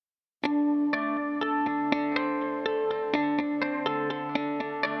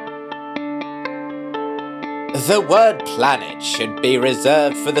The word planet should be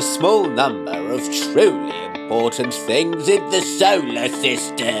reserved for the small number of truly important things in the solar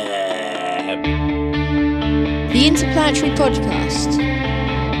system. The Interplanetary Podcast.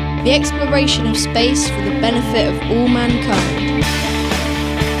 The exploration of space for the benefit of all mankind.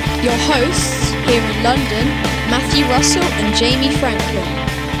 Your hosts here in London, Matthew Russell and Jamie Franklin.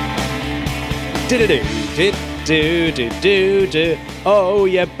 Oh,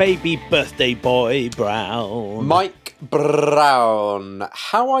 yeah, baby birthday boy Brown. Mike Brown.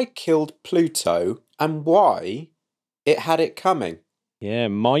 How I Killed Pluto and Why It Had It Coming. Yeah,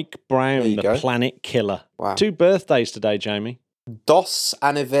 Mike Brown, the planet killer. Wow. 2 birthdays today, Jamie. Dos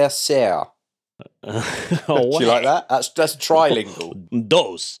anniversaire. Oh, Do you like that? That's trilingual.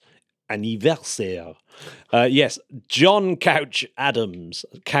 Dos anniversaire. Yes, John Couch Adams.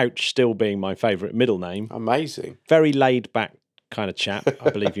 Couch still being my favourite middle name. Amazing. Very laid back kind of chap. I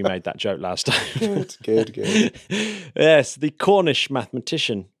believe you made that joke last time. Good. Yes, the Cornish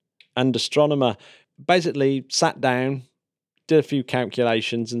mathematician and astronomer basically sat down, did a few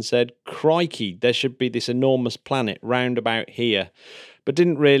calculations and said, crikey, there should be this enormous planet round about here, but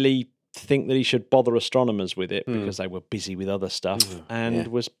didn't really think that he should bother astronomers with it because they were busy with other stuff, and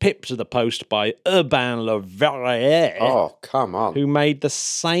was pipped to the post by Urbain Le Verrier. Oh, come on. Who made the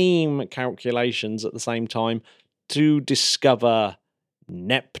same calculations at the same time to discover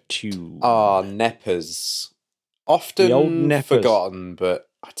Neptune. Ah, Neppers. Often The old Neppers. forgotten, but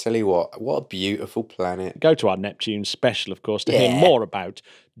I tell you what a beautiful planet. Go to our Neptune special, of course, to hear more about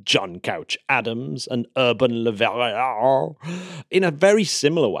John Couch Adams and Urbain Le Verrier. In a very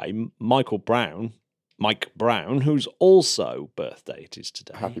similar way, Mike Brown, whose also birthday it is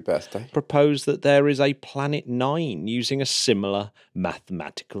today, Happy birthday. proposed that there is a Planet 9 using a similar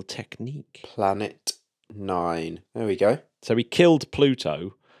mathematical technique. Planet 9. There we go. So he killed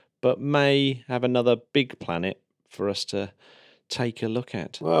Pluto, but may have another big planet for us to take a look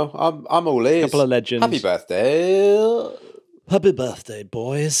at. Well, I'm all ears. Couple of legends. Happy birthday. Happy birthday,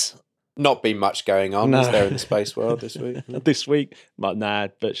 boys. Not been much going on, is there, in the space world this week? This week? Well,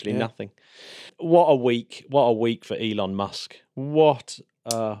 virtually nothing. What a week. What a week for Elon Musk. What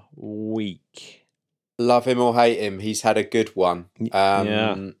a week. Love him or hate him, he's had a good one.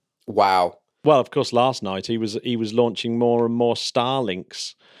 Wow. Well, of course, last night he was launching more and more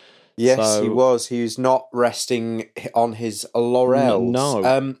Starlinks. Yes, he was. He was not resting on his laurels.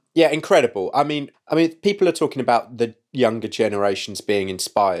 No. Yeah, incredible. I mean, people are talking about the younger generations being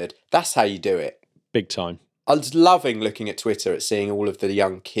inspired. That's how you do it. Big time. I was loving looking at Twitter at seeing all of the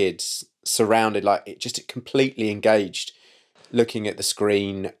young kids surrounded, just completely engaged, looking at the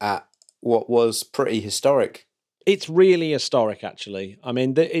screen at what was pretty historic. It's really historic, actually. I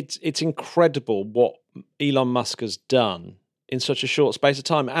mean, it's incredible what Elon Musk has done in such a short space of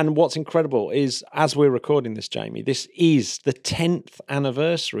time. And what's incredible is, as we're recording this, Jamie, this is the 10th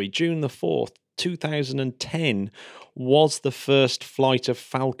anniversary. June the 4th, 2010 was the first flight of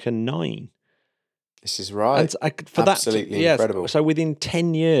Falcon 9. This is right. And absolutely incredible. So within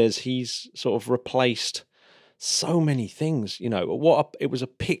 10 years, he's sort of replaced so many things. You know, it was a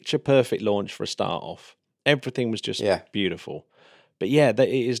picture-perfect launch for a start off. Everything was just beautiful. But it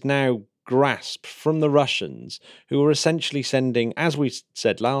is now grasped from the Russians, who were essentially sending, as we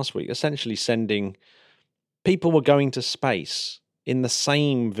said last week, people were going to space in the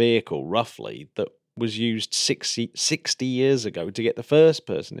same vehicle, roughly, that was used 60 years ago to get the first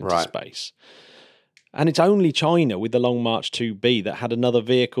person into space. And it's only China with the Long March 2B that had another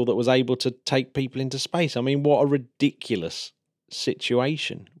vehicle that was able to take people into space. I mean, what a ridiculous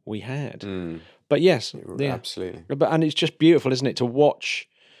situation we had. But yes, absolutely. And it's just beautiful, isn't it, to watch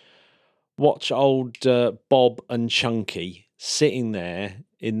old Bob and Chunky sitting there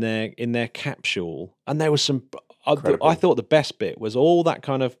in their capsule, and there was some. I thought the best bit was all that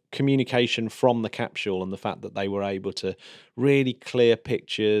kind of communication from the capsule, and the fact that they were able to really clear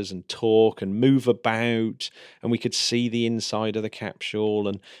pictures and talk and move about, and we could see the inside of the capsule,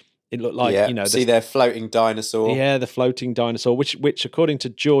 and it looked like see their floating dinosaur. Yeah, the floating dinosaur, which according to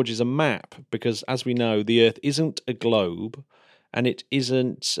George is a map, because as we know, the Earth isn't a globe. And it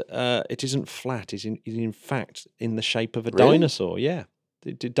isn't flat. It's in fact in the shape of a dinosaur. Yeah.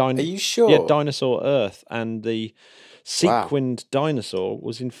 Are you sure? Yeah, Dinosaur Earth. And the sequined dinosaur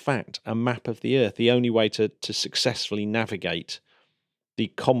was in fact a map of the Earth, the only way to successfully navigate the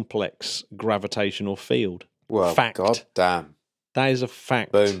complex gravitational field. Well, fact. God damn. That is a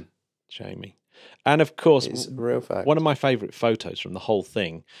fact, Boom. Jamie. And of course, it's a real fact. One of my favourite photos from the whole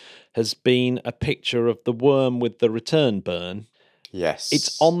thing has been a picture of the worm with the return burn. Yes,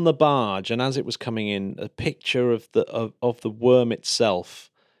 it's on the barge, and as it was coming in, a picture of the worm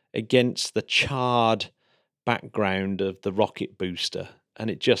itself against the charred background of the rocket booster, and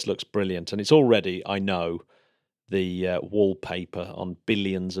it just looks brilliant. And it's already, I know, the wallpaper on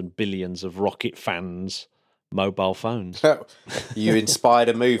billions and billions of rocket fans' mobile phones. You inspired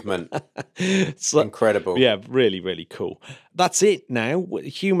a movement. It's incredible. Yeah, really, really cool. That's it now.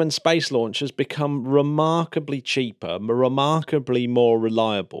 Human space launch has become remarkably cheaper, remarkably more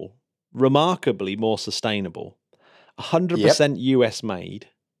reliable, remarkably more sustainable, 100% US made,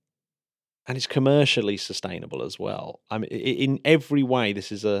 and it's commercially sustainable as well. I mean, in every way,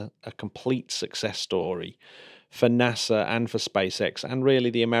 this is a complete success story for NASA and for SpaceX and really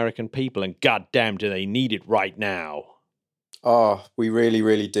the American people. And goddamn, do they need it right now? Oh, we really,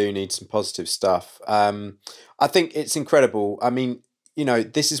 really do need some positive stuff. I think it's incredible. I mean, you know,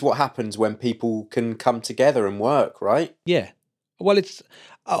 this is what happens when people can come together and work, right? Yeah. Well, it's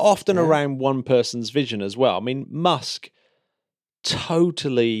often around one person's vision as well. I mean, Musk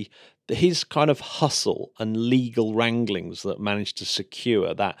totally... his kind of hustle and legal wranglings that managed to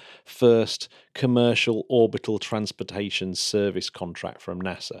secure that first commercial orbital transportation service contract from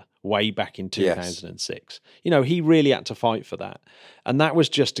NASA way back in 2006. You know, he really had to fight for that. And that was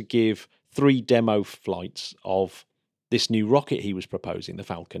just to give 3 demo flights of this new rocket he was proposing, the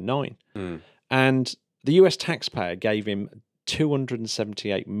Falcon 9. And the US taxpayer gave him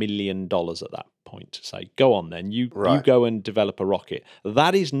 $278 million at that point to say, go on then, you go and develop a rocket.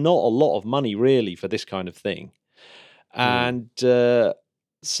 That is not a lot of money really for this kind of thing. And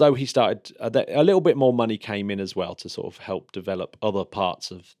so he started, a little bit more money came in as well to sort of help develop other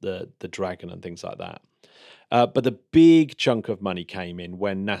parts of the Dragon and things like that. But the big chunk of money came in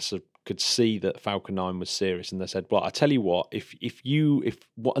when NASA could see that Falcon 9 was serious, and they said, well, I tell you what, if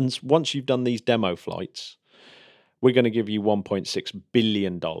once you've done these demo flights, we're going to give you $1.6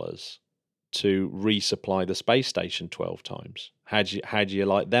 billion to resupply the space station 12 times. How do you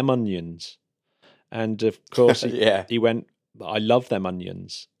like them onions? And of course, he went, I love them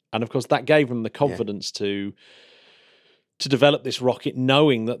onions. And of course, that gave him the confidence to develop this rocket,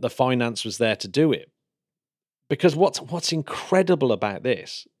 knowing that the finance was there to do it. Because what's incredible about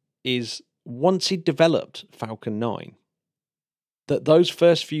this is once he developed Falcon 9, that those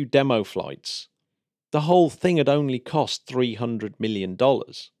first few demo flights, the whole thing had only cost $300 million.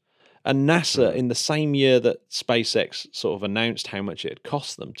 And NASA, in the same year that SpaceX sort of announced how much it had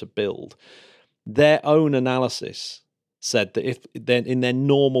cost them to build, their own analysis said that if then in their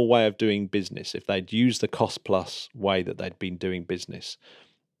normal way of doing business, if they'd used the cost plus way that they'd been doing business,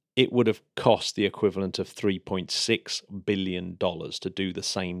 it would have cost the equivalent of $3.6 billion to do the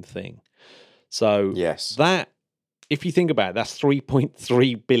same thing. So that, if you think about it, that's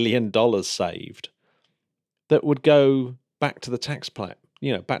 $3.3 billion saved that would go back to the taxpayer,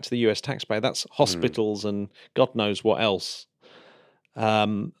 back to the US taxpayer. That's hospitals and God knows what else.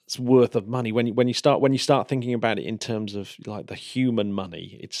 It's worth of money when you start thinking about it in terms of like the human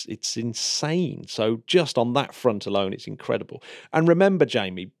money. It's insane. So just on that front alone, it's incredible. And remember,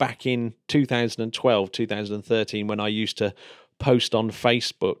 Jamie, back in 2012, 2013, when I used to post on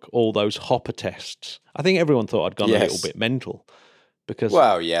Facebook all those Hopper tests, I think everyone thought I'd gone a little bit mental. Because,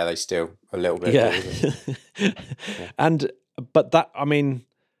 they still a little bit. But that, I mean,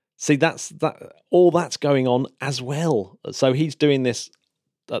 see, that's all that's going on as well. So he's doing this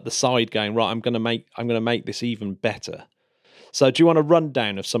at the side, going right. I'm going to make this even better. So do you want a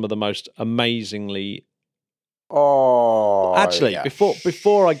rundown of some of the most amazingly? Actually,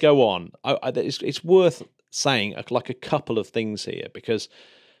 before I go on, it's worth saying like a couple of things here, because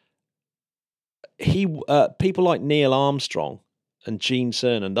people like Neil Armstrong and Gene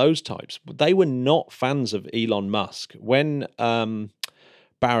Cernan, those types, they were not fans of Elon Musk. When Barack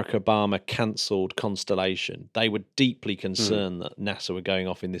Obama cancelled Constellation, they were deeply concerned that NASA were going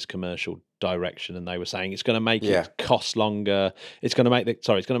off in this commercial direction, and they were saying it's going to make it cost longer. It's going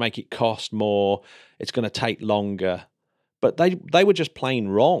to make it cost more. It's going to take longer. But they were just plain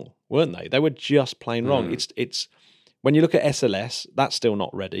wrong, weren't they? They were just plain wrong. It's when you look at SLS, that's still not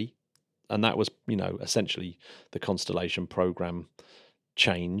ready. And that was, essentially the Constellation program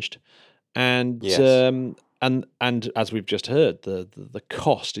changed, and and as we've just heard, the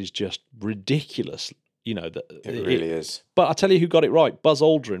cost is just ridiculous. It really is. But I tell you, who got it right? Buzz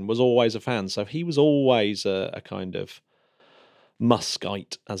Aldrin was always a fan, so he was always a kind of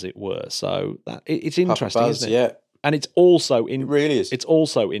Muskite, as it were. So it's interesting, Buzz, isn't it? Yeah, and it's also it really is. It's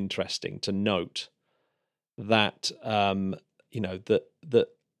also interesting to note that that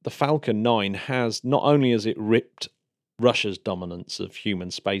the Falcon 9 has, not only has it ripped Russia's dominance of human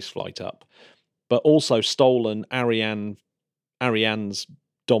spaceflight up, but also stolen Ariane's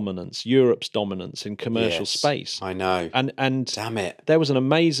dominance, Europe's dominance in commercial Yes, space. I know. And Damn it. there was an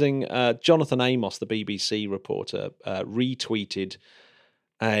amazing Jonathan Amos, the BBC reporter, retweeted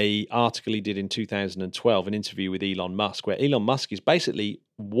a article he did in 2012, an interview with Elon Musk, where Elon Musk is basically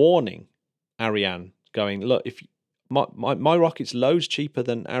warning Ariane, going, look, if my rocket's loads cheaper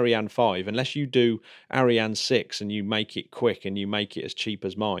than Ariane 5, unless you do Ariane 6 and you make it quick and you make it as cheap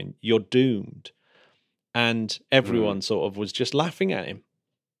as mine, you're doomed. And everyone sort of was just laughing at him.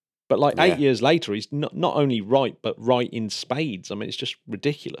 But like 8 years later, he's not only right, but right in spades. I mean, it's just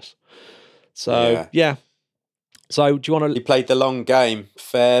ridiculous. So, yeah. So do you want to... He played the long game.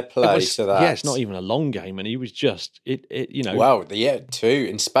 Fair play to that. Yeah, it's not even a long game. And he was just, you know... Well, yeah, too.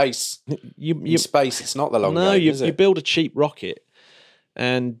 In space. In space, it's not the long game, is it? You build a cheap rocket.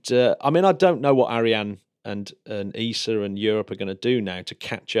 And, I mean, I don't know what Ariane and ESA and Europe are going to do now to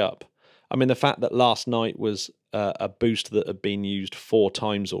catch up. I mean, the fact that last night was a boost that had been used 4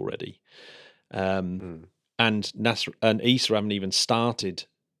 times already. And NASA and ESA haven't even started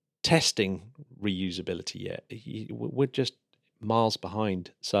testing reusability yet. We're just miles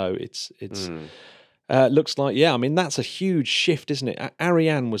behind. So it's looks like, I mean, that's a huge shift, isn't it?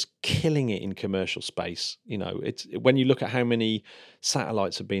 Ariane was killing it in commercial space. You know, it's when you look at how many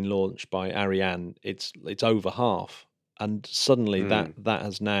satellites have been launched by Ariane, it's over half. And suddenly that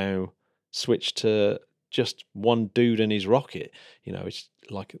has now switched to just one dude and his rocket. You know, it's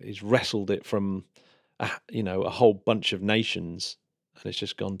like he's wrestled it from a whole bunch of nations, and it's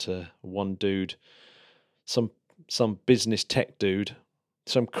just gone to one dude, some business tech dude,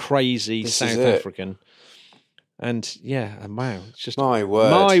 some crazy South African. And wow, it's just my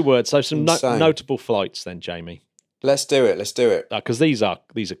word. So some notable flights then, Jamie. Let's do it. Because these are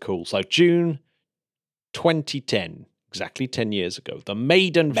cool. So June 2010. Exactly 10 years ago, the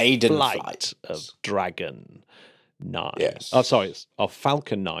maiden flight of Dragon 9. Yes. Oh, sorry, of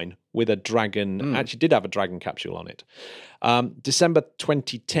Falcon 9 with a Dragon. Actually, did have a Dragon capsule on it. December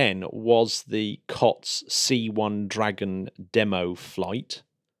 2010 was the COTS C1 Dragon demo flight.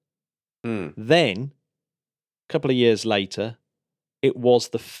 Then, a couple of years later, it was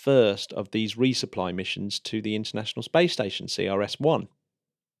the first of these resupply missions to the International Space Station, CRS-1.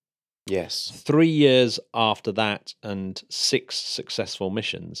 Yes. 3 years after that and 6 successful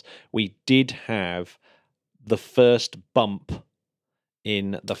missions, we did have the first bump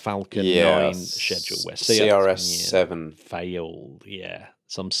in the Falcon 9 schedule where CRS-7 failed.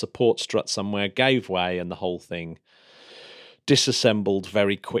 Some support strut somewhere gave way and the whole thing disassembled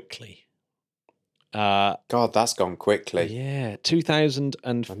very quickly. God, that's gone quickly.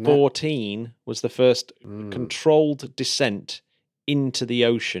 2014 was the first controlled descent into the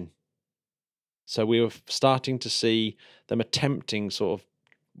ocean. So we were starting to see them attempting sort of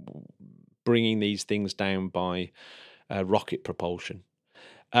bringing these things down by rocket propulsion.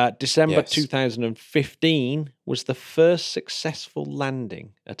 December 2015 was the first successful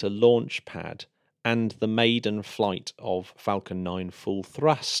landing at a launch pad and the maiden flight of Falcon 9 full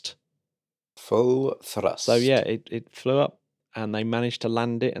thrust. Full thrust. So it flew up and they managed to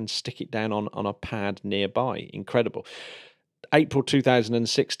land it and stick it down on a pad nearby. Incredible. April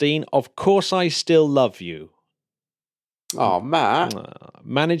 2016, Of Course I Still Love You. Oh, Matt.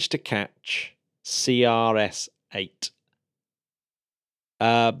 Managed to catch CRS-8.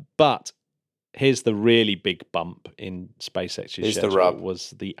 But here's the really big bump in SpaceX's schedule. The rub. Was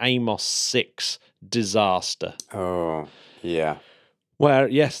the Amos 6 disaster. Oh, yeah. Where,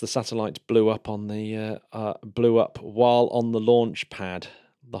 yes, the satellite blew up while on the launch pad.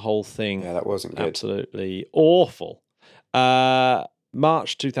 The whole thing. Yeah, that wasn't good. Absolutely awful.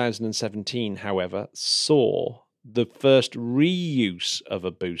 March 2017, however, saw the first reuse of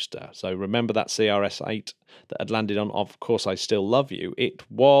a booster. So remember that CRS-8 that had landed on Of Course I Still Love You? It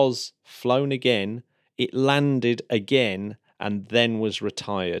was flown again, it landed again, and then was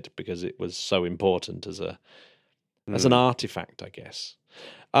retired because it was so important as an artifact, I guess.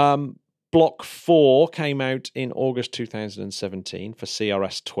 Block 4 came out in August 2017 for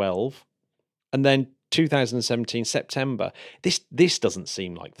CRS-12, and then 2017 September. This doesn't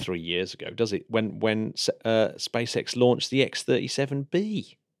seem like 3 years ago, does it? When SpaceX launched the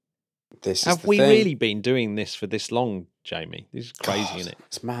X-37B. Have we really been doing this for this long, Jamie? This is crazy, isn't it?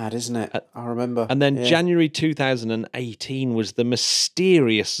 It's mad, isn't it? I remember. And then January 2018 was the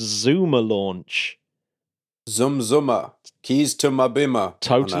mysterious Zuma launch. Zuma. Keys to my bimmer.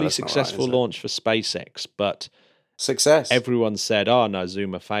 Totally successful launch for SpaceX, but success. Everyone said, oh no,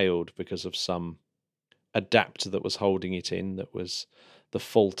 Zuma failed because of some adapter that was holding it in that was the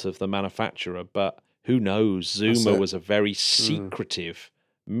fault of the manufacturer. But who knows? Zuma was a very secretive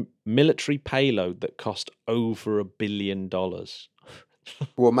military payload that cost over $1 billion.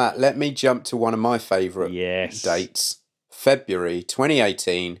 Well, Matt, let me jump to one of my favourite Yes. dates. February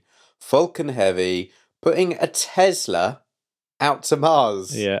 2018, Falcon Heavy putting a Tesla out to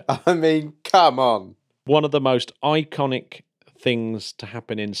Mars. Yeah. I mean, come on. One of the most iconic things to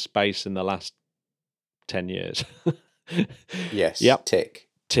happen in space in the last 10 years. Yes. Yep.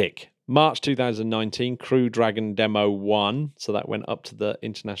 Tick. March 2019, Crew Dragon Demo 1. So that went up to the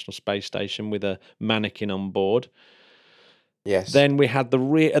International Space Station with a mannequin on board. Yes. Then we had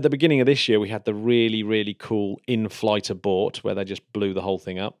at the beginning of this year, we had the really, really cool in-flight abort where they just blew the whole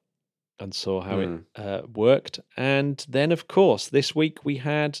thing up and saw how it worked. And then, of course, this week we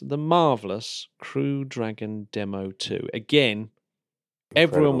had the marvellous Crew Dragon Demo 2. Again,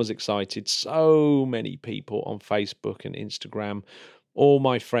 everyone was excited. So many people on Facebook and Instagram, all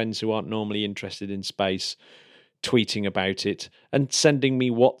my friends who aren't normally interested in space, tweeting about it and sending me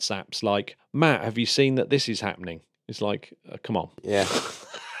WhatsApps like, Matt, have you seen that this is happening? It's like, come on. Yeah.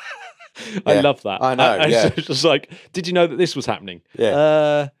 I love that. I know, yeah. It's just like, did you know that this was happening?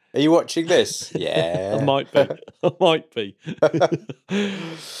 Yeah. Are you watching this? Yeah. I might be. I might be.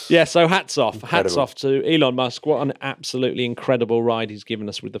 Yeah, so hats off. Incredible. Hats off to Elon Musk. What an absolutely incredible ride he's given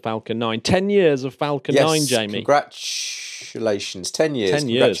us with the Falcon 9. 10 years of Falcon 9, Jamie. Congratulations. 10 years. 10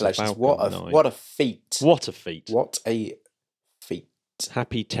 years of Congratulations. Falcon 9. What a feat. What a feat. What a feat.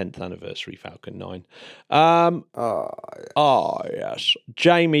 Happy 10th anniversary, Falcon 9. Oh, Yes.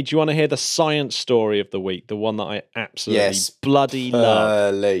 Jamie, do you want to hear the science story of the week? The one that I absolutely bloody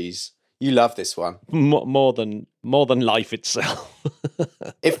love. please. You love this one. More than life itself.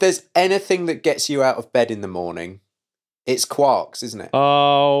 If there's anything that gets you out of bed in the morning, it's quarks, isn't it?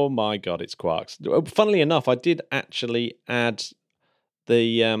 Oh my God, it's quarks. Funnily enough, I did actually add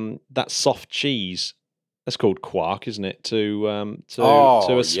the that soft cheese. That's called quark, isn't it? To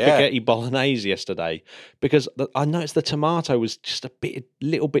a spaghetti bolognese yesterday, because I noticed the tomato was just a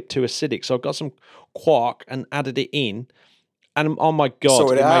little bit too acidic. So I got some quark and added it in, and oh my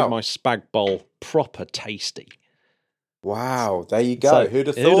God, it made my spag bol proper tasty. Wow, there you go. So, Who'd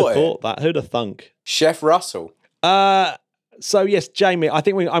have thought thought that? Who'd have thunk? Chef Russell. So yes, Jamie, I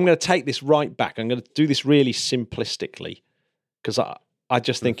think I'm going to take this right back. I'm going to do this really simplistically because I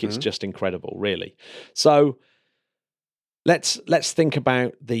just think it's just incredible, really. So let's think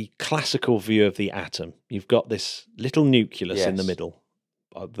about the classical view of the atom. You've got this little nucleus in the middle.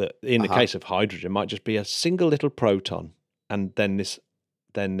 That in the case of hydrogen might just be a single little proton, and then this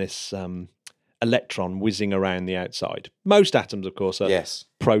electron whizzing around the outside. Most atoms, of course, are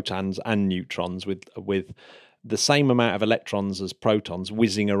protons and neutrons with the same amount of electrons as protons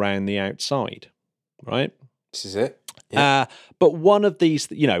whizzing around the outside, right? This is it. Yeah. But one of these,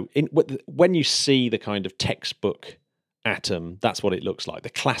 when you see the kind of textbook atom, that's what it looks like, the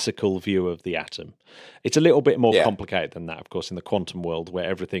classical view of the atom. It's a little bit more complicated than that, of course, in the quantum world,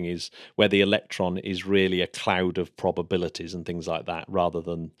 where where the electron is really a cloud of probabilities and things like that, rather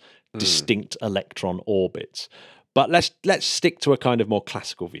than distinct electron orbits. But let's stick to a kind of more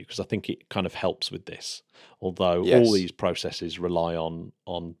classical view, because I think it kind of helps with this. Although all these processes rely on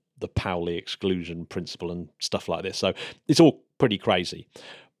the Pauli exclusion principle and stuff like this. So it's all pretty crazy.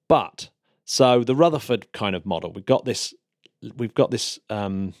 But so the Rutherford kind of model, we've got this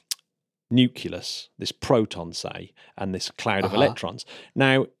nucleus, this proton, say, and this cloud of electrons.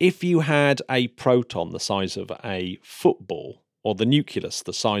 Now, if you had a proton the size of a football, or the nucleus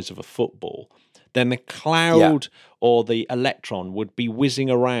the size of a football, then the cloud or the electron would be whizzing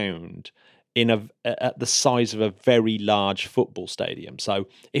around at the size of a very large football stadium. So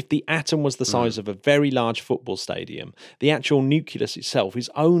if the atom was the size of a very large football stadium, the actual nucleus itself is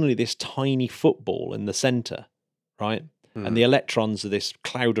only this tiny football in the center, right? And the electrons are this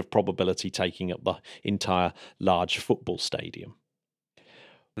cloud of probability taking up the entire large football stadium,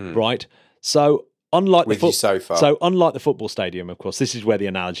 right? So unlike unlike the football stadium, of course, this is where the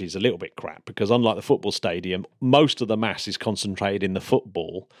analogy is a little bit crap, because unlike the football stadium, most of the mass is concentrated in the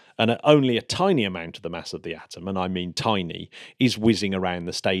football, and only a tiny amount of the mass of the atom, and I mean tiny, is whizzing around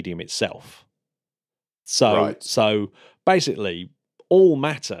the stadium itself. So basically, all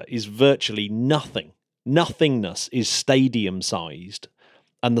matter is virtually nothing. Nothingness is stadium-sized,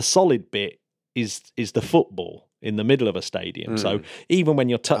 and the solid bit is the football in the middle of a stadium. So even when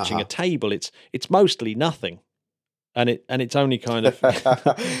you're touching a table, it's mostly nothing, and it's only kind of.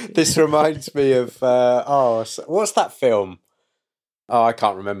 This reminds me of what's that film? Oh, I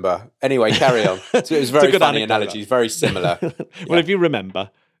can't remember. Anyway, carry on. It was very funny analogy. Very similar. Well, if you remember,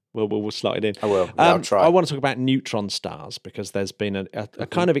 we'll slot it in. I will. I'll try. I want to talk about neutron stars, because there's been a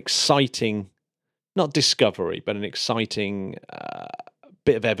kind of exciting, not discovery, but an exciting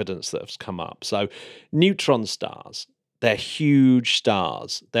bit of evidence that has come up. So neutron stars, they're huge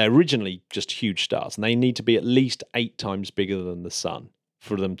stars. They're originally just huge stars, and they need to be at least 8 times bigger than the sun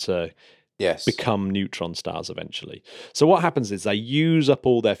for them to become neutron stars eventually. So what happens is they use up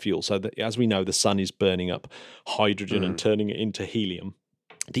all their fuel. So that, as we know, the sun is burning up hydrogen and turning it into helium.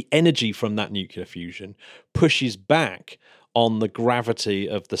 The energy from that nuclear fusion pushes back on the gravity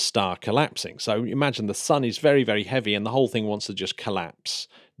of the star collapsing. So imagine the sun is very, very heavy and the whole thing wants to just collapse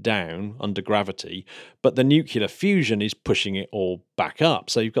down under gravity, but the nuclear fusion is pushing it all back up.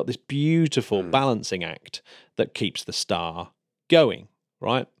 So you've got this beautiful balancing act that keeps the star going,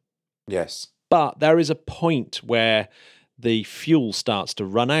 right? Yes. But there is a point where the fuel starts to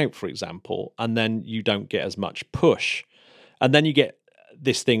run out, for example, and then you don't get as much push. And then you get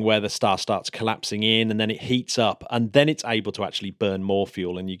this thing where the star starts collapsing in and then it heats up and then it's able to actually burn more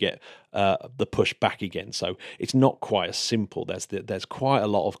fuel and you get the push back again. So it's not quite as simple. There's quite a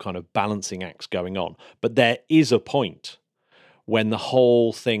lot of kind of balancing acts going on. But there is a point when the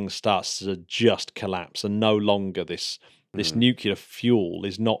whole thing starts to just collapse and no longer this nuclear fuel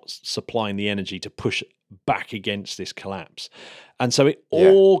is not supplying the energy to push back against this collapse. And so it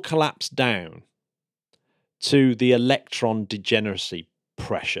all collapsed down to the electron degeneracy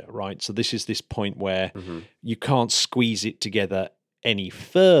pressure, right? So this is this point where you can't squeeze it together any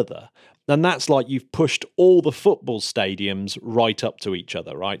further. And that's like you've pushed all the football stadiums right up to each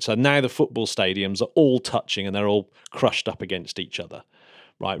other, right? So now the football stadiums are all touching and they're all crushed up against each other,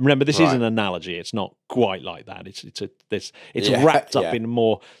 right? Remember, this is an analogy. It's not quite like that. It's wrapped up in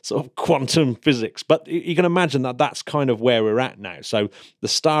more sort of quantum physics. But you can imagine that that's kind of where we're at now. So the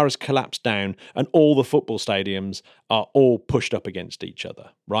star has collapsed down and all the football stadiums are all pushed up against each other,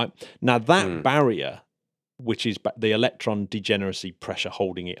 right? Now that barrier, which is the electron degeneracy pressure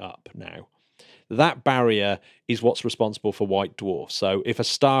holding it up now, that barrier is what's responsible for white dwarfs. So if a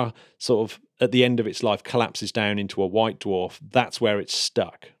star sort of at the end of its life collapses down into a white dwarf, that's where it's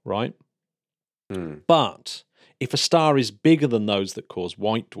stuck, right? But if a star is bigger than those that cause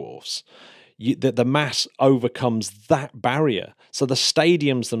white dwarfs, the mass overcomes that barrier. So the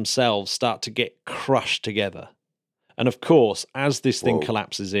stadiums themselves start to get crushed together. And of course, as this thing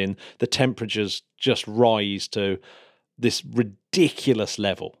collapses in, the temperatures just rise to this ridiculous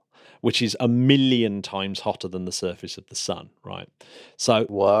level, which is 1,000,000 times hotter than the surface of the sun, right? So,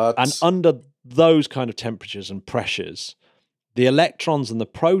 and under those kind of temperatures and pressures, the electrons and the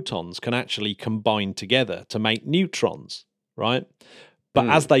protons can actually combine together to make neutrons, right? But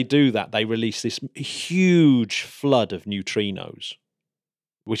as they do that, they release this huge flood of neutrinos,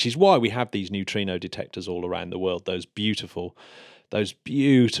 which is why we have these neutrino detectors all around the world. Those beautiful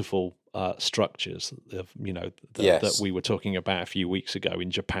structures of, that we were talking about a few weeks ago in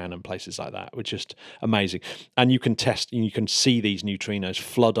Japan and places like that, were just amazing. And you can test and you can see these neutrinos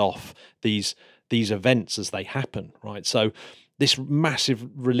flood off these events as they happen, right? So this massive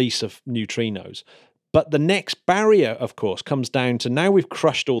release of neutrinos. But the next barrier, of course, comes down to now we've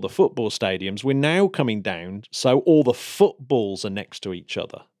crushed all the football stadiums. We're now coming down, so all the footballs are next to each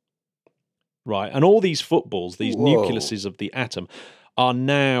other, right? And all these footballs, these nucleuses of the atom, are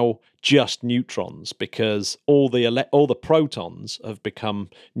now just neutrons because all the protons have become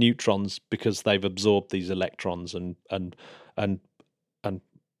neutrons because they've absorbed these electrons and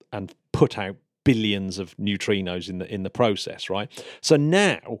put out billions of neutrinos in the process, right? So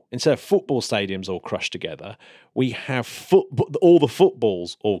now, instead of football stadiums all crushed together, we have all the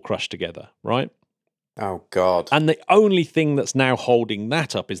footballs all crushed together, right? Oh, God. And the only thing that's now holding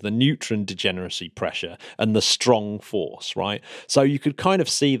that up is the neutron degeneracy pressure and the strong force, right? So you could kind of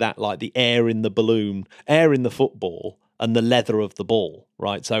see that like the air in the balloon, air in the football, and the leather of the ball,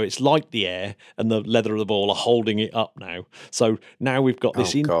 right? So it's like the air and the leather of the ball are holding it up now. So now we've got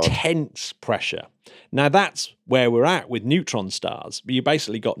this intense pressure. Now that's where we're at with neutron stars. You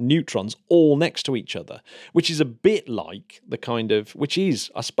basically got neutrons all next to each other, which is a bit like which is,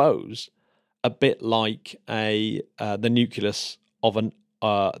 I suppose, a bit like the nucleus of an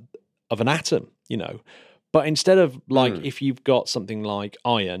atom, But instead of if you've got something like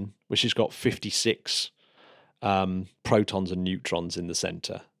iron, which has got 56 protons and neutrons in the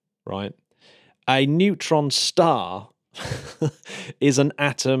center, right? A neutron star is an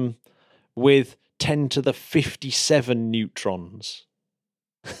atom with 10 to the 57 neutrons,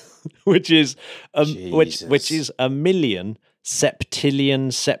 which is which is 1,000,000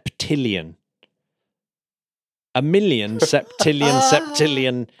 septillion. 1,000,000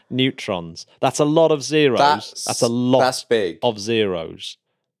 septillion neutrons. That's a lot of zeros. That's a lot that's big. Of zeros.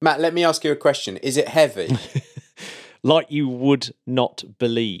 Matt, let me ask you a question. Is it heavy? Like you would not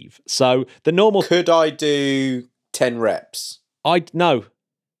believe. So the normal... Could I do 10 reps? No.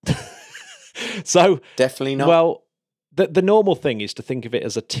 So... Definitely not? Well, The normal thing is to think of it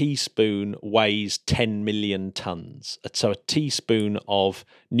as a teaspoon weighs 10 million tons. So a teaspoon of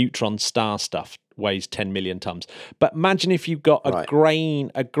neutron star stuff weighs 10 million tons. But imagine if you've got a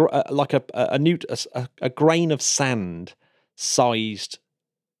grain, like a grain of sand sized,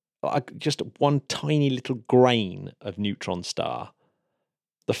 just one tiny little grain of neutron star.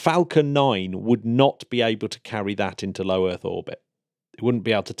 The Falcon 9 would not be able to carry that into low Earth orbit. It wouldn't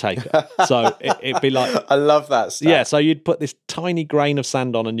be able to take it. So it'd be like... I love that stuff. Yeah, so you'd put this tiny grain of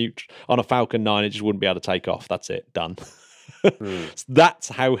sand on a Falcon 9, it just wouldn't be able to take off. That's it, done. That's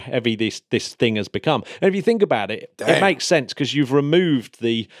how heavy this thing has become. And if you think about it, it makes sense because you've removed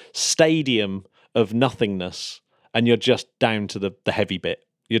the stadium of nothingness and you're just down to the heavy bit.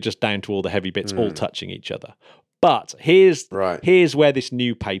 You're just down to all the heavy bits all touching each other. But here's where this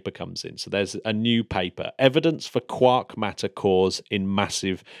new paper comes in. So there's a new paper, Evidence for Quark Matter Cores in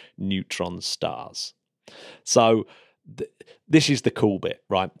Massive Neutron Stars. So this is the cool bit,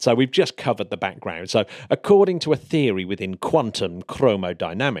 right? So we've just covered the background. So according to a theory within quantum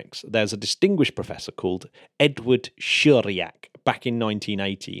chromodynamics, there's a distinguished professor called Edward Shuryak back in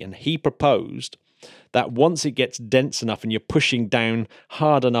 1980, and he proposed that once it gets dense enough and you're pushing down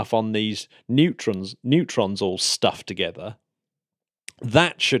hard enough on these neutrons all stuffed together,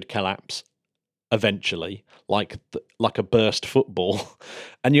 that should collapse eventually, like a burst football,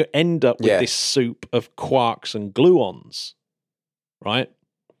 and you end up with this soup of quarks and gluons, right?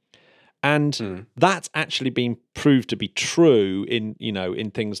 And that's actually been proved to be true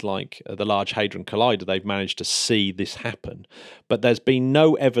in things like the Large Hadron Collider. They've managed to see this happen, but there's been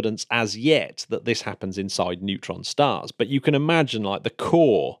no evidence as yet that this happens inside neutron stars. But you can imagine, like, the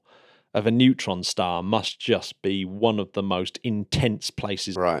core of a neutron star must just be one of the most intense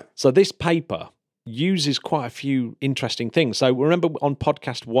places. Right. So this paper uses quite a few interesting things. So remember on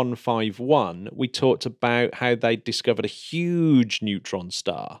podcast 151, we talked about how they discovered a huge neutron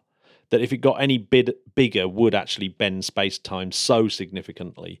star that if it got any bigger would actually bend space-time so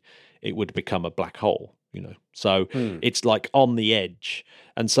significantly it would become a black hole, So it's like on the edge.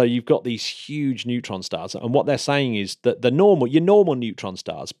 And so you've got these huge neutron stars. And what they're saying is that your normal neutron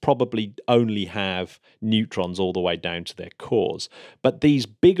stars probably only have neutrons all the way down to their cores. But these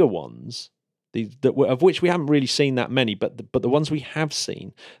bigger ones, of which we haven't really seen that many, but the ones we have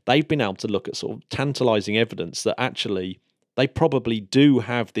seen, they've been able to look at sort of tantalizing evidence that actually they probably do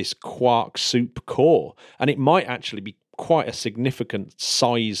have this quark soup core, and it might actually be quite a significant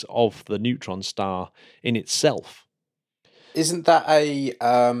size of the neutron star in itself. Isn't that a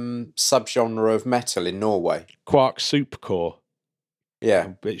subgenre of metal in Norway? Quark soup core.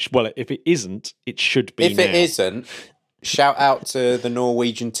 Yeah. Well, if it isn't, it should be. If it isn't, shout out to the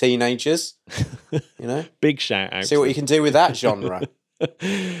Norwegian teenagers. Big shout out. See what you can do with that genre.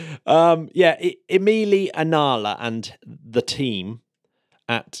 Emili Anala and the team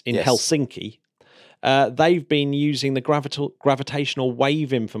in Helsinki, they've been using the gravitational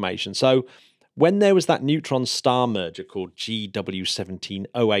wave information. So when there was that neutron star merger called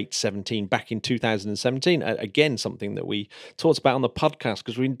GW170817 back in 2017, again, something that we talked about on the podcast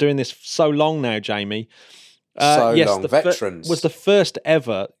because we've been doing this so long now, Jamie. Veterans. Was the first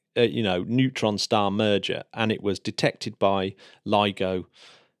ever neutron star merger, and it was detected by LIGO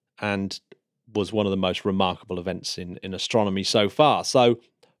and was one of the most remarkable events in astronomy so far.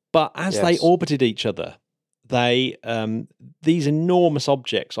 But as they orbited each other, these enormous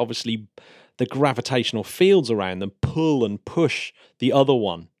objects, obviously the gravitational fields around them pull and push the other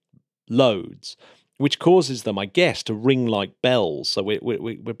one loads, which causes them, I guess, to ring like bells. So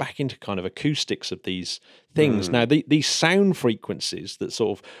we're back into kind of acoustics of these things. Now, these sound frequencies that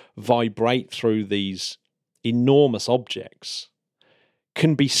sort of vibrate through these enormous objects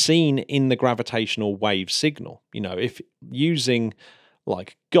can be seen in the gravitational wave signal. If using,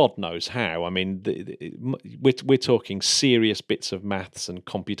 like, God knows how. I mean, we're talking serious bits of maths and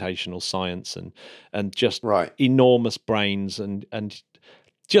computational science and just enormous brains and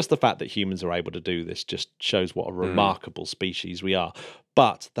just the fact that humans are able to do this just shows what a remarkable species we are.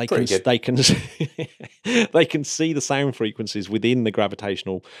 But they can they can see the sound frequencies within the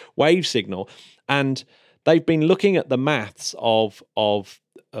gravitational wave signal, and they've been looking at the maths of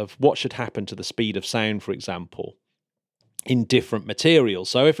what should happen to the speed of sound, for example, in different materials.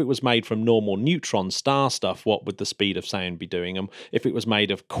 So if it was made from normal neutron star stuff, what would the speed of sound be doing? And if it was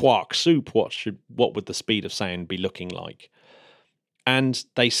made of quark soup, what would the speed of sound be looking like? And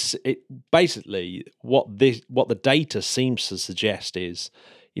basically what the data seems to suggest is,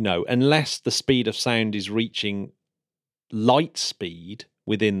 unless the speed of sound is reaching light speed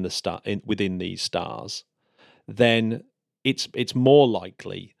within these stars, then it's more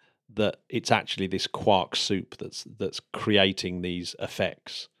likely that it's actually this quark soup that's creating these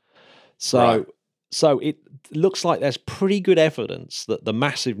effects. So it looks like there's pretty good evidence that the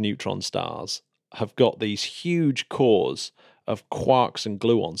massive neutron stars have got these huge cores of quarks and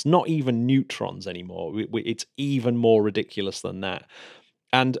gluons, not even neutrons anymore. It's even more ridiculous than that.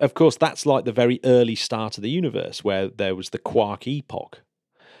 And of course, that's like the very early start of the universe where there was the quark epoch.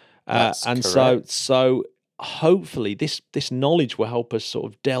 And correct. so hopefully this knowledge will help us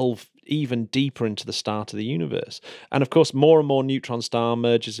sort of delve even deeper into the start of the universe. And of course, more and more neutron star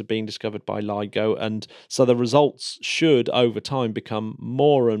mergers are being discovered by LIGO. And so the results should, over time, become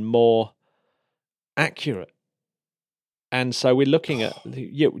more and more accurate. And so we're looking at,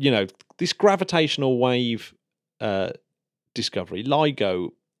 this gravitational wave discovery.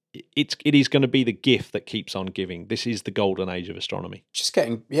 LIGO, it is going to be the gift that keeps on giving. This is the golden age of astronomy. Just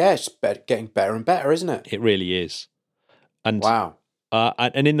getting better and better, isn't it? It really is. And wow.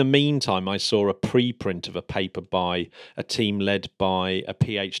 And in the meantime, I saw a preprint of a paper by a team led by a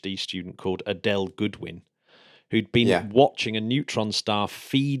PhD student called Adele Goodwin, who'd been watching a neutron star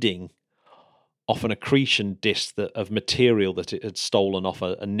feeding off an accretion disk of material that it had stolen off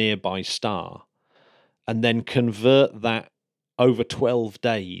a nearby star, and then convert that over 12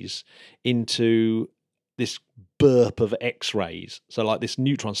 days into this burp of X-rays. So like this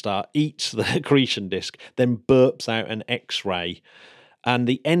neutron star eats the accretion disk, then burps out an X-ray. And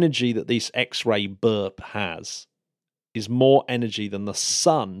the energy that this X-ray burp has is more energy than the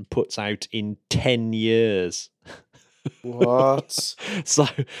sun puts out in 10 years. What? So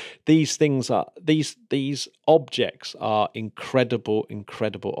these objects are incredible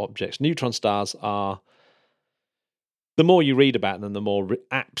objects. Neutron stars are, the more you read about them, the more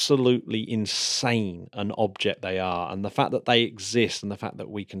absolutely insane an object they are. And the fact that they exist, and the fact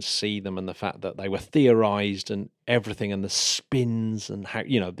that we can see them, and the fact that they were theorized and everything, and the spins, and how,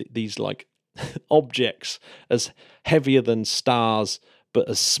 these like objects as heavier than stars, but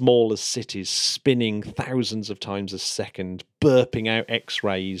as small as cities, spinning thousands of times a second, burping out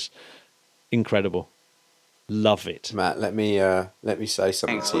X-rays. Incredible. Love it. Matt, let me say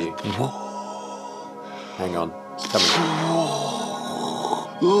something to you. Mm-hmm. Hang on. It's coming.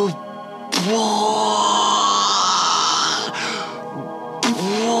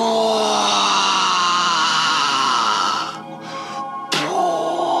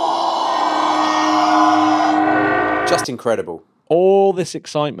 Just incredible. All this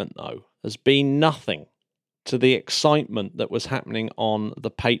excitement, though, has been nothing to the excitement that was happening on the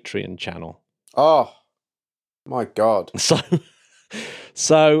Patreon channel. Oh, my God.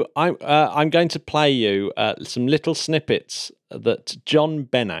 So I'm going to play you some little snippets that John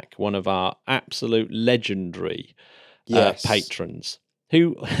Benak, one of our absolute legendary patrons,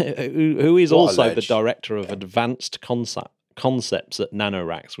 who is also the director of Advanced Concepts at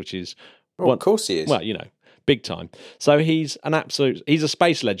NanoRacks, which is... of course he is. Well, big time. So he's a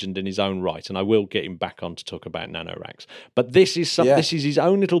space legend in his own right, and I will get him back on to talk about NanoRacks. But this is this is his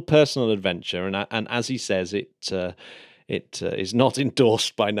own little personal adventure, and as he says, it is not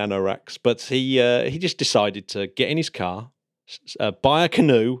endorsed by NanoRacks, but he just decided to get in his car, buy a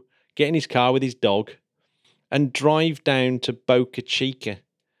canoe, get in his car with his dog, and drive down to Boca Chica.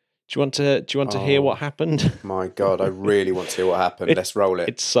 Do you want to hear what happened? My God, I really want to hear what happened. Let's roll it.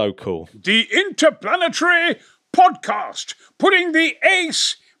 It's so cool. The Interplanetary Podcast, putting the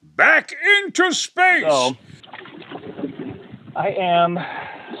ace back into space. So, I am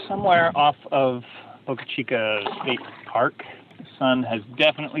somewhere off of Boca Chica State Park. The sun has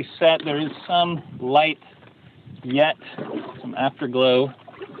definitely set. There is some light yet, some afterglow.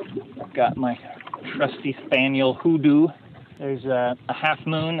 I've got my trusty spaniel Hoodoo. There's a half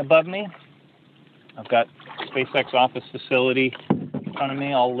moon above me. I've got SpaceX office facility in front of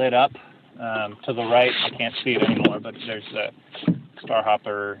me, all lit up. To the right, I can't see it anymore, but there's a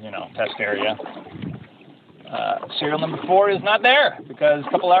Starhopper, test area. Serial number 4 is not there because a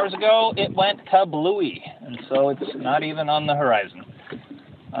couple hours ago it went kablooey, and so it's not even on the horizon.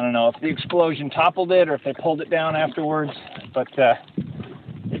 I don't know if the explosion toppled it or if they pulled it down afterwards, but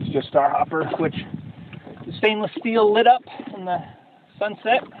it's just Starhopper, which the stainless steel lit up in the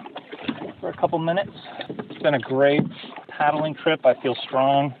sunset for a couple minutes. It's been a great paddling trip. I feel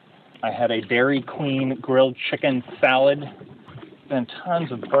strong. I had a Dairy Queen grilled chicken salad. Been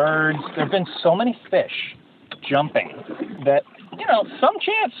tons of birds. There have been so many fish jumping that, some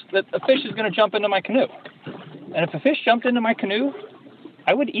chance that a fish is going to jump into my canoe. And if a fish jumped into my canoe,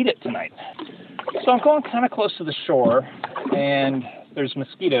 I would eat it tonight. So I'm going kind of close to the shore, and there's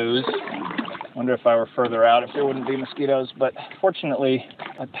mosquitoes Wonder if I were further out, if there wouldn't be mosquitoes. But fortunately,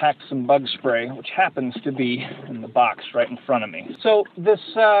 I packed some bug spray, which happens to be in the box right in front of me. So this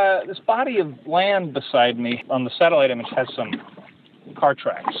body of land beside me on the satellite image has some car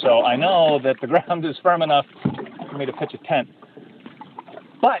tracks. So I know that the ground is firm enough for me to pitch a tent.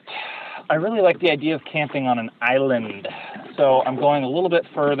 But I really like the idea of camping on an island. So I'm going a little bit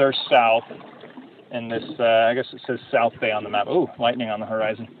further south in this, I guess it says South Bay on the map. Ooh, lightning on the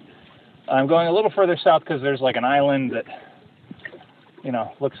horizon. I'm going a little further south because there's like an island that,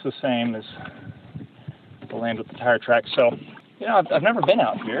 looks the same as the land with the tire tracks. So, I've never been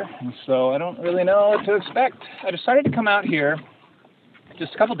out here, and so I don't really know what to expect. I decided to come out here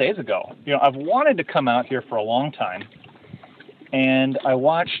just a couple days ago. I've wanted to come out here for a long time, and I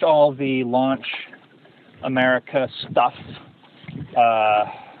watched all the Launch America stuff.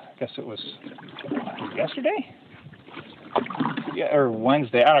 I guess it was yesterday? Yeah, or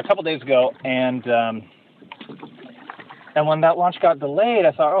Wednesday, I don't know, a couple days ago, and when that launch got delayed,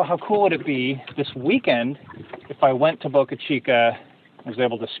 I thought, how cool would it be this weekend if I went to Boca Chica and was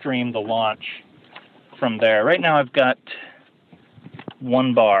able to stream the launch from there. Right now I've got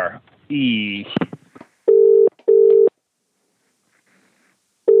one bar, E.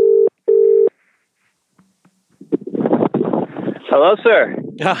 Hello, sir.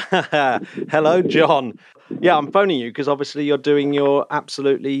 Hello, John. Yeah, I'm phoning you because obviously you're doing your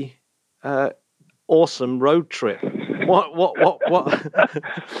absolutely awesome road trip. What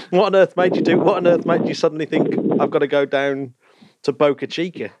on earth made you do? What on earth made you suddenly think I've got to go down to Boca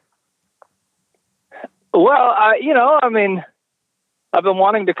Chica? Well, I've been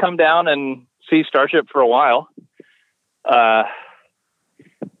wanting to come down and see Starship for a while. I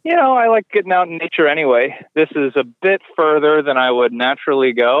like getting out in nature anyway. This is a bit further than I would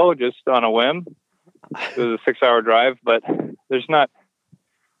naturally go, just on a whim. It was a 6-hour drive, but there's not.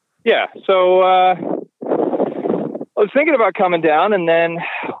 Yeah, so I was thinking about coming down, and then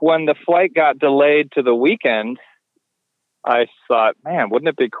when the flight got delayed to the weekend, I thought, man, wouldn't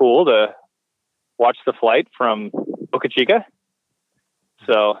it be cool to watch the flight from Boca Chica?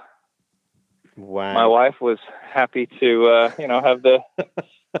 So wow. My wife was happy to, have the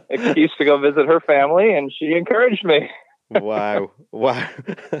excuse to go visit her family, and she encouraged me. Wow.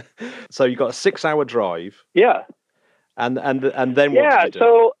 So you got a 6-hour drive. Yeah. And then what did you do?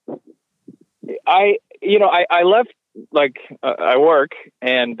 So I left, I work,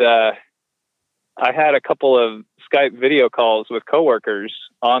 and I had a couple of Skype video calls with coworkers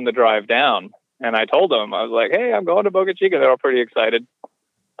on the drive down, and I told them, I was like, hey, I'm going to Boca Chica. They're all pretty excited.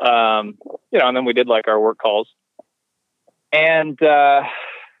 And then we did our work calls, and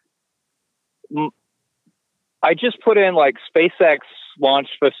I just put in SpaceX launch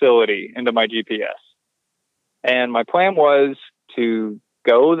facility into my GPS. And my plan was to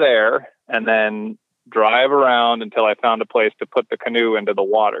go there and then drive around until I found a place to put the canoe into the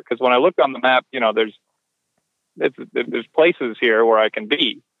water. Because when I looked on the map, there's places here where I can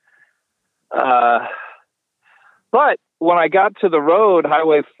be. But when I got to the road,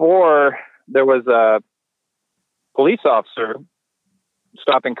 Highway 4, there was a police officer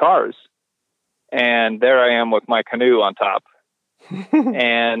stopping cars. And there I am with my canoe on top.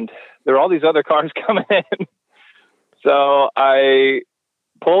 And there are all these other cars coming in. So I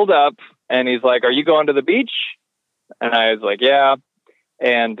pulled up, and he's like, are you going to the beach? And I was like, yeah.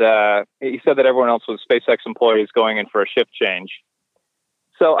 And he said that everyone else was SpaceX employees going in for a shift change.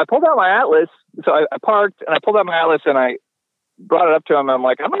 So I pulled out my atlas. So I parked, and I pulled out my atlas, and I brought it up to him. I'm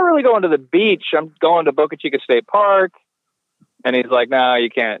like, I'm not really going to the beach. I'm going to Boca Chica State Park. And he's like, no, you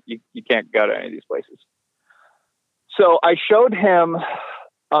can't. You can't go to any of these places. So I showed him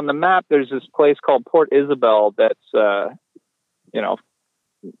on the map, there's this place called Port Isabel that's, 5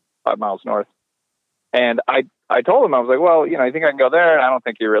 miles north. And I told him, I was like, well, you think I can go there? And I don't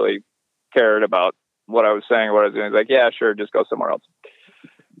think he really cared about what I was saying or what I was doing. He's like, yeah, sure, just go somewhere else.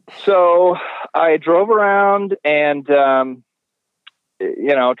 So I drove around and, tried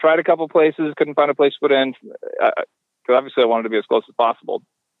a couple places, couldn't find a place to put in. Because obviously I wanted to be as close as possible.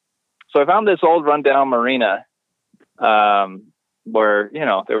 So I found this old rundown marina where,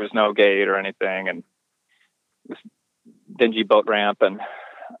 there was no gate or anything, and this dingy boat ramp. And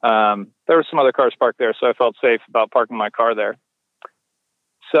there were some other cars parked there, so I felt safe about parking my car there.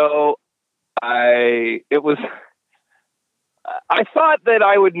 So I thought that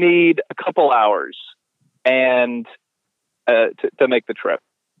I would need a couple hours and to make the trip.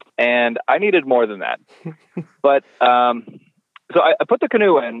 And I needed more than that. But so I put the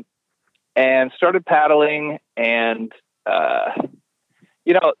canoe in and started paddling. And,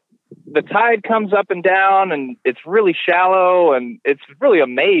 the tide comes up and down, and it's really shallow, and it's really a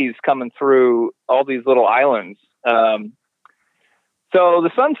maze coming through all these little islands. So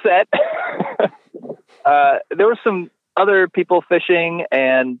the sunset, there were some other people fishing,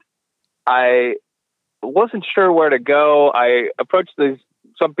 and I wasn't sure where to go. I approached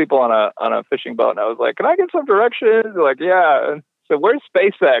some people on a fishing boat, and I was like, "Can I get some directions?" They're like, "Yeah." And so, "Where's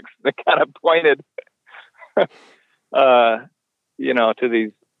SpaceX?" They kind of pointed, to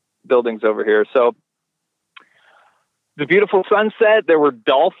these buildings over here. So the beautiful sunset. There were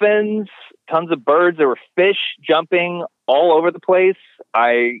dolphins, tons of birds. There were fish jumping all over the place.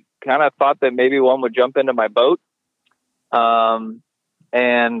 I kind of thought that maybe one would jump into my boat. And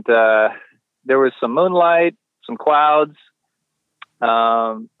there was some moonlight, some clouds.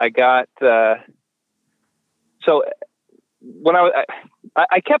 I got, so when I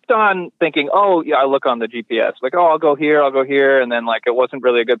kept on thinking, oh yeah, I look on the GPS, like, oh, I'll go here. And then like, it wasn't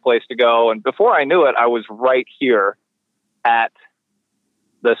really a good place to go. And before I knew it, I was right here at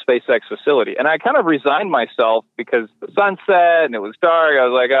the SpaceX facility. And I kind of resigned myself because the sun set and it was dark. I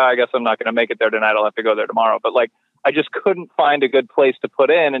was like, oh, I guess I'm not going to make it there tonight. I'll have to go there tomorrow. But like, I just couldn't find a good place to put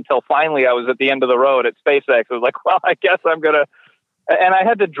in until finally I was at the end of the road at SpaceX. I was like, well, I guess I'm going to, and I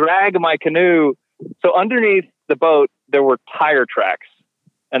had to drag my canoe. So underneath the boat, there were tire tracks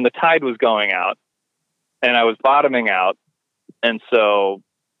and the tide was going out and I was bottoming out. And so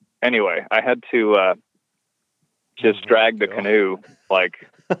anyway, I had to just drag the canoe like,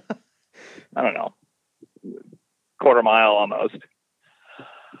 I don't know, quarter mile almost.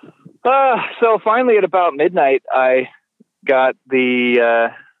 So finally at about midnight, I got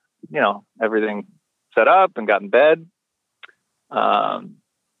the, everything set up and got in bed.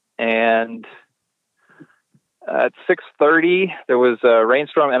 And at 6:30, there was a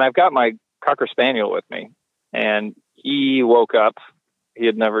rainstorm, and I've got my Cocker Spaniel with me, and he woke up. He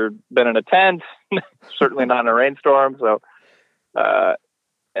had never been in a tent, certainly not in a rainstorm. So,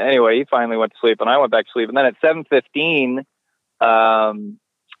 anyway, he finally went to sleep, and I went back to sleep. And then at 7:15, a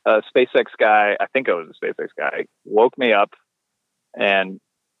SpaceX guy, I think it was a SpaceX guy, woke me up, and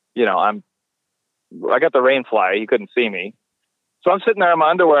I got the rain fly. He couldn't see me, so I'm sitting there in my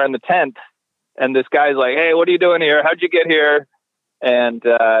underwear in the tent, and this guy's like, "Hey, what are you doing here? How'd you get here?" And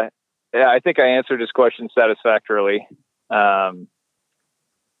I think I answered his question satisfactorily, but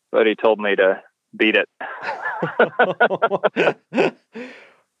he told me to beat it.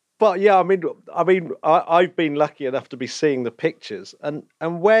 But yeah, I mean, I've been lucky enough to be seeing the pictures, and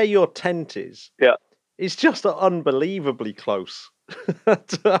where your tent is, it's just unbelievably close. I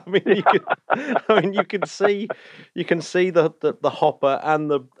mean, you can see the hopper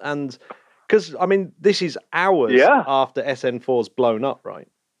and because I mean, this is hours after SN4's blown up, right?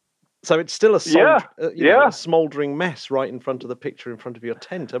 So it's still a smoldering mess right in front of the picture in front of your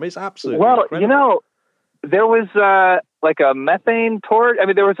tent. I mean, it's absolutely incredible. There was like a methane torch. I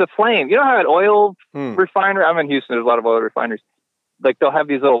mean, there was a flame. You know how an oil refinery? I'm in Houston. There's a lot of oil refineries. Like they'll have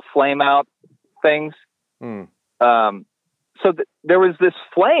these little flame out things. So there was this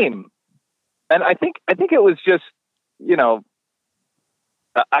flame, and I think it was just,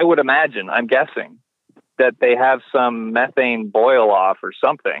 I would imagine, I'm guessing that they have some methane boil off or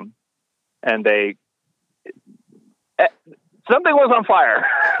something, and something was on fire.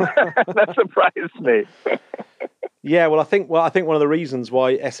 That surprised me. Yeah, well, I think one of the reasons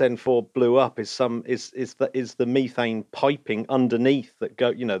why SN4 blew up is the methane piping underneath that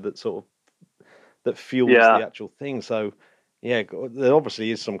that fuels the actual thing. So yeah, there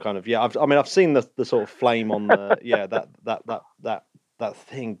obviously is some kind of I've seen the sort of flame on the that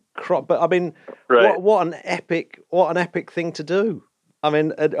thing. But I mean, what an epic thing to do. I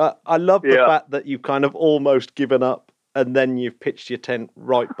mean, I love the fact that you've kind of almost given up and then you've pitched your tent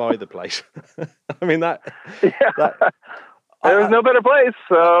right by the place. I mean, there was no better place,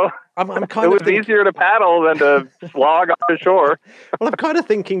 so I'm kind it was easier to paddle than to slog off the shore. Well, I'm kind of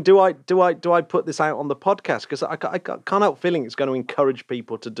thinking, do I put this out on the podcast? Because I can't help feeling it's going to encourage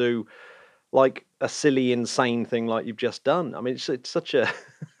people to do like a silly, insane thing like you've just done. I mean, it's such a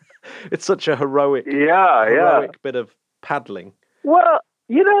heroic bit of paddling. Well,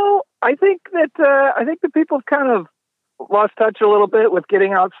 I think that people have kind of lost touch a little bit with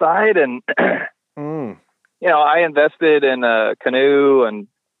getting outside, and I invested in a canoe and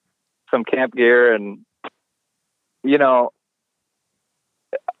some camp gear, and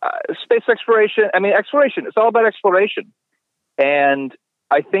space exploration. I mean, exploration. It's all about exploration, and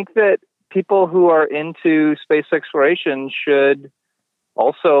I think that people who are into space exploration should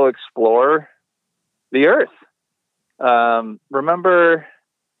also explore the Earth. Remember,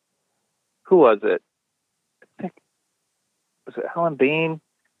 who was it? I think was it Helen Bean?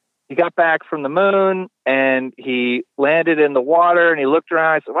 he got back from the moon and he landed in the water and he looked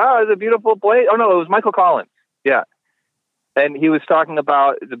around. I said, wow, it's a beautiful place. Oh, no, it was Michael Collins. Yeah. And he was talking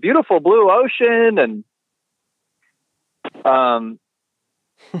about the beautiful blue ocean. And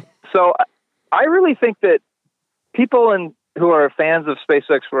so I really think that people who are fans of space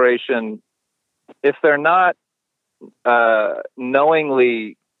exploration, if they're not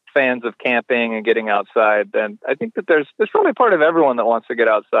knowingly fans of camping and getting outside, then I think that there's probably part of everyone that wants to get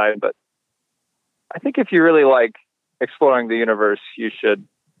outside. But I think if you really like exploring the universe, you should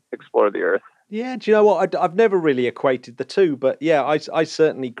explore the Earth. Yeah, do you know what? I've never really equated the two, but yeah, I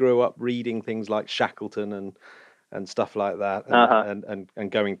certainly grew up reading things like Shackleton and stuff like that,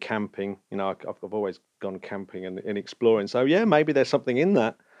 and going camping. You know, I've always gone camping and exploring. So yeah, maybe there's something in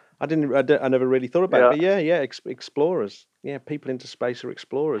that. I never really thought about it. But yeah, explorers. Yeah, people into space are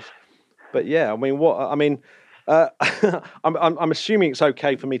explorers. But yeah, I mean, I'm assuming it's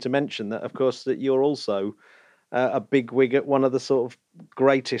okay for me to mention that, of course, that you're also a big wig at one of the sort of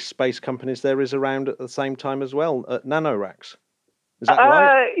greatest space companies there is around at the same time as well, at NanoRacks. Is that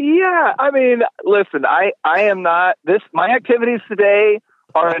right? Yeah. I mean, listen, I am not my activities today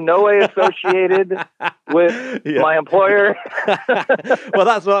are in no way associated with my employer. Well,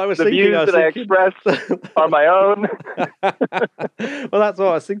 that's what I was thinking. The views that I express are my own. Well, that's what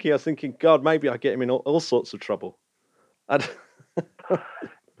I was thinking. I was thinking, God, maybe I get him in all sorts of trouble. I don't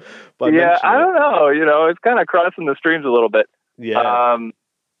know. You know, it's kind of crossing the streams a little bit. Yeah.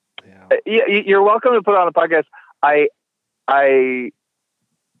 You're welcome to put on a podcast. I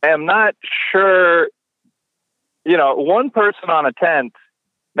am not sure. You know, one person on a tent,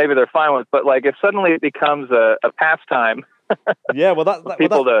 maybe they're fine with, but like if suddenly it becomes a pastime, yeah, well,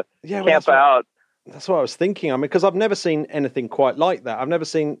 to camp out. That's what I was thinking. I mean, because I've never seen anything quite like that. I've never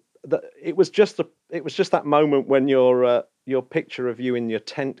seen that. It was just that moment when your picture of you in your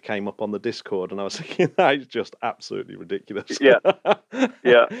tent came up on the Discord, and I was thinking that is just absolutely ridiculous. Yeah.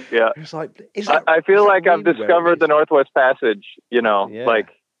 It was like, I feel like I've discovered the Northwest Passage. You know, like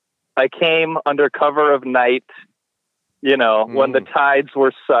I came under cover of night. You know, when the tides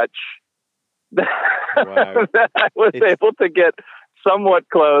were such that I was able to get somewhat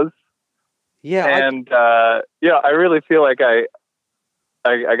close. Yeah. And, I really feel like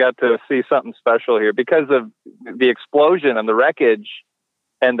I got to see something special here because of the explosion and the wreckage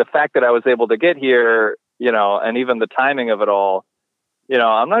and the fact that I was able to get here, you know, and even the timing of it all. You know,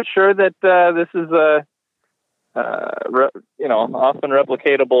 I'm not sure that this is a, often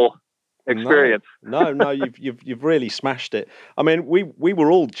replicatable experience. No, you've really smashed it. I mean, we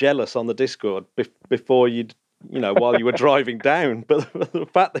were all jealous on the Discord before while you were driving down, but the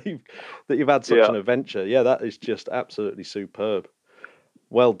fact that you've had such an adventure, that is just absolutely superb.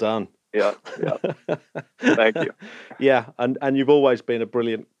 Well done. Yeah. Thank you. Yeah, and you've always been a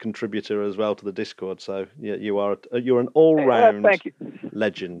brilliant contributor as well to the Discord. So yeah, you're an all-round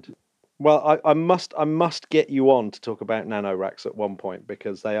legend. Well, I must get you on to talk about NanoRacks at one point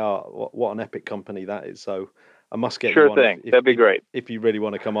because they are what an epic company that is. So I must get you on. Sure thing. That'd be great. If you really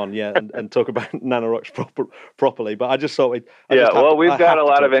want to come on, and talk about NanoRacks properly. But I just thought we've got a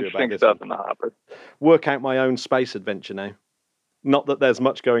lot of interesting stuff in the hopper. Work out my own space adventure now. Not that there's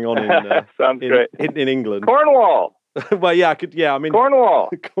much going on in Sounds great. In England. Cornwall. Well, yeah, I could. Yeah, I mean Cornwall.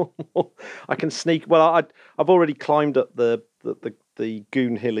 I can sneak. Well, I've already climbed up the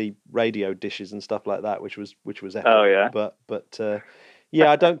Goonhilly radio dishes and stuff like that, which was epic. Oh yeah. But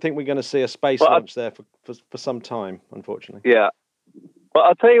I don't think we're going to see a space launch there for some time, unfortunately. Yeah. Well,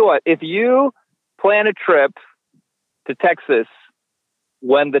 I'll tell you what. If you plan a trip to Texas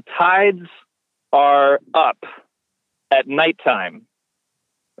when the tides are up at nighttime,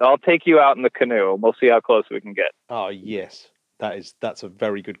 I'll take you out in the canoe. We'll see how close we can get. Oh yes. That's a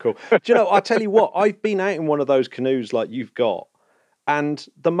very good call. Do you know, I'll tell you what, I've been out in one of those canoes like you've got, and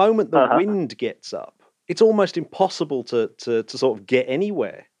the moment the wind gets up, it's almost impossible to sort of get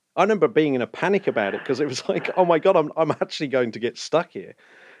anywhere. I remember being in a panic about it because it was like, oh my God, I'm actually going to get stuck here.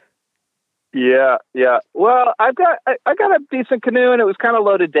 Yeah. Well, I got a decent canoe and it was kind of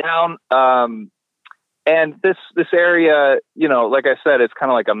loaded down. And this area, you know, like I said, it's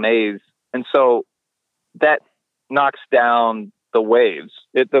kind of like a maze. And so that knocks down the waves.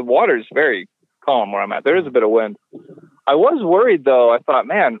 The water's very calm where I'm at. There is a bit of wind. I was worried though. I thought,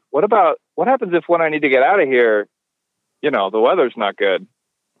 man, what happens if when I need to get out of here, you know, the weather's not good.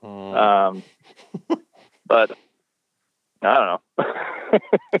 But I don't know.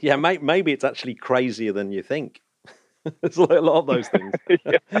 Yeah, maybe it's actually crazier than you think. There's a lot of those things.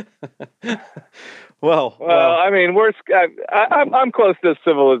 Well, I mean, I'm close to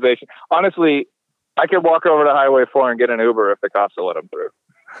civilization. Honestly, I could walk over to Highway 4 and get an Uber if the cops will let them through.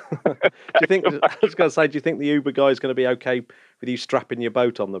 Do you think? I was going to say, do you think the Uber guy is going to be okay with you strapping your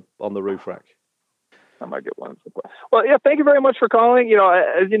boat on the roof rack? I might get one. Well, yeah. Thank you very much for calling. You know,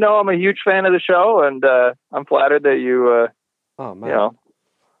 as you know, I'm a huge fan of the show, and I'm flattered that you. Oh man. You know.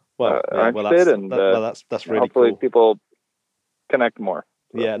 That's really hopefully cool. People connect more.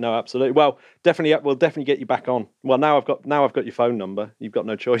 So. Yeah, no, absolutely. Well, we'll definitely get you back on. Well, now I've got your phone number. You've got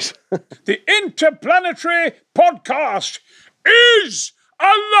no choice. The Interplanetary Podcast is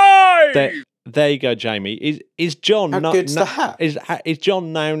alive. There you go, Jamie. Is John How good's the hat? Is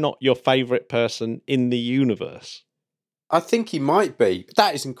John now not your favourite person in the universe? I think he might be.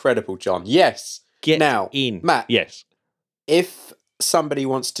 That is incredible, John. Yes. Get now, in, Matt. Yes. If somebody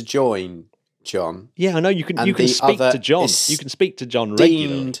wants to join John, yeah, I know you can speak to John. You can speak to John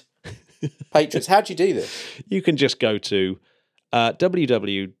regularly. Patrons, how do you do this? You can just go to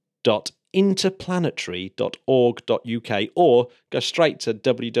www.interplanetary.org.uk or go straight to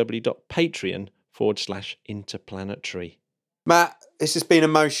www.patreon.com/interplanetary. Matt, this has been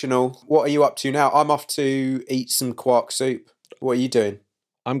emotional. What are you up to now? I'm off to eat some quark soup. What are you doing?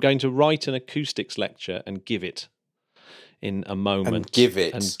 I'm going to write an acoustics lecture and give it in a moment. And give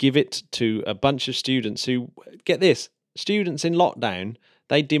it to a bunch of students who, get this, students in lockdown,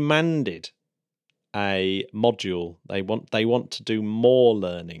 they demanded a module. They want to do more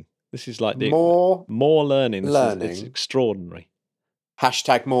learning. This is like more learning. It's extraordinary.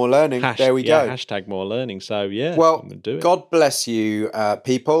 Hashtag more learning. There we go. Hashtag more learning. So yeah, well, I'm gonna do it. God bless you,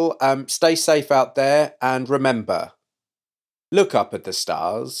 people. Stay safe out there, and remember, look up at the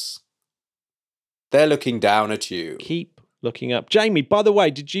stars. They're looking down at you. Keep looking up. Jamie, by the way,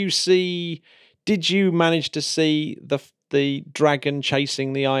 did you manage to see the dragon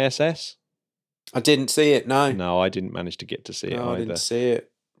chasing the ISS? I didn't see it, no. No, I didn't manage to get to see it either. I didn't see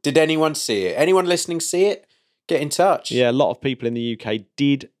it. Did anyone see it? Anyone listening see it? Get in touch. Yeah, a lot of people in the UK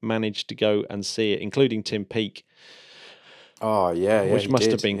did manage to go and see it, including Tim Peake. Oh, yeah, which must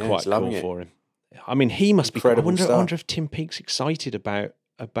have been quite cool for him. I mean, he must Incredible be. I wonder if Tim Peake's excited about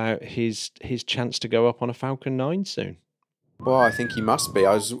his chance to go up on a Falcon 9 soon. Well, I think he must be.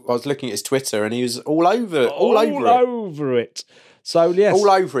 I was looking at his Twitter and he was all over it. So yes, all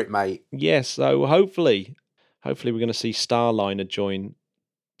over it, mate. Yes. So hopefully we're going to see Starliner join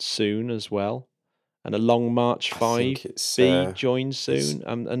soon as well, and a Long March 5B join soon,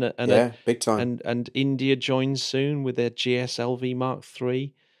 and big time, and India joins soon with their GSLV Mark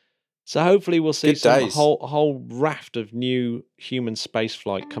III. So hopefully we'll see a whole raft of new human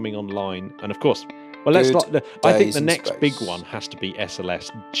spaceflight coming online, and of course. Well, let's not. I think the next big one has to be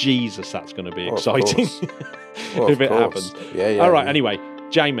SLS. Jesus, that's going to be exciting if it happens. Yeah. All right. Anyway,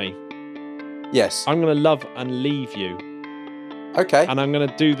 Jamie. Yes. I'm going to love and leave you. Okay. And I'm going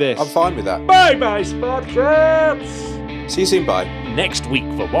to do this. I'm fine with that. Bye, Spot Cats. See you soon. Bye. Next week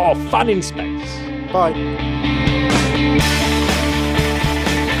for more fun in space. Bye.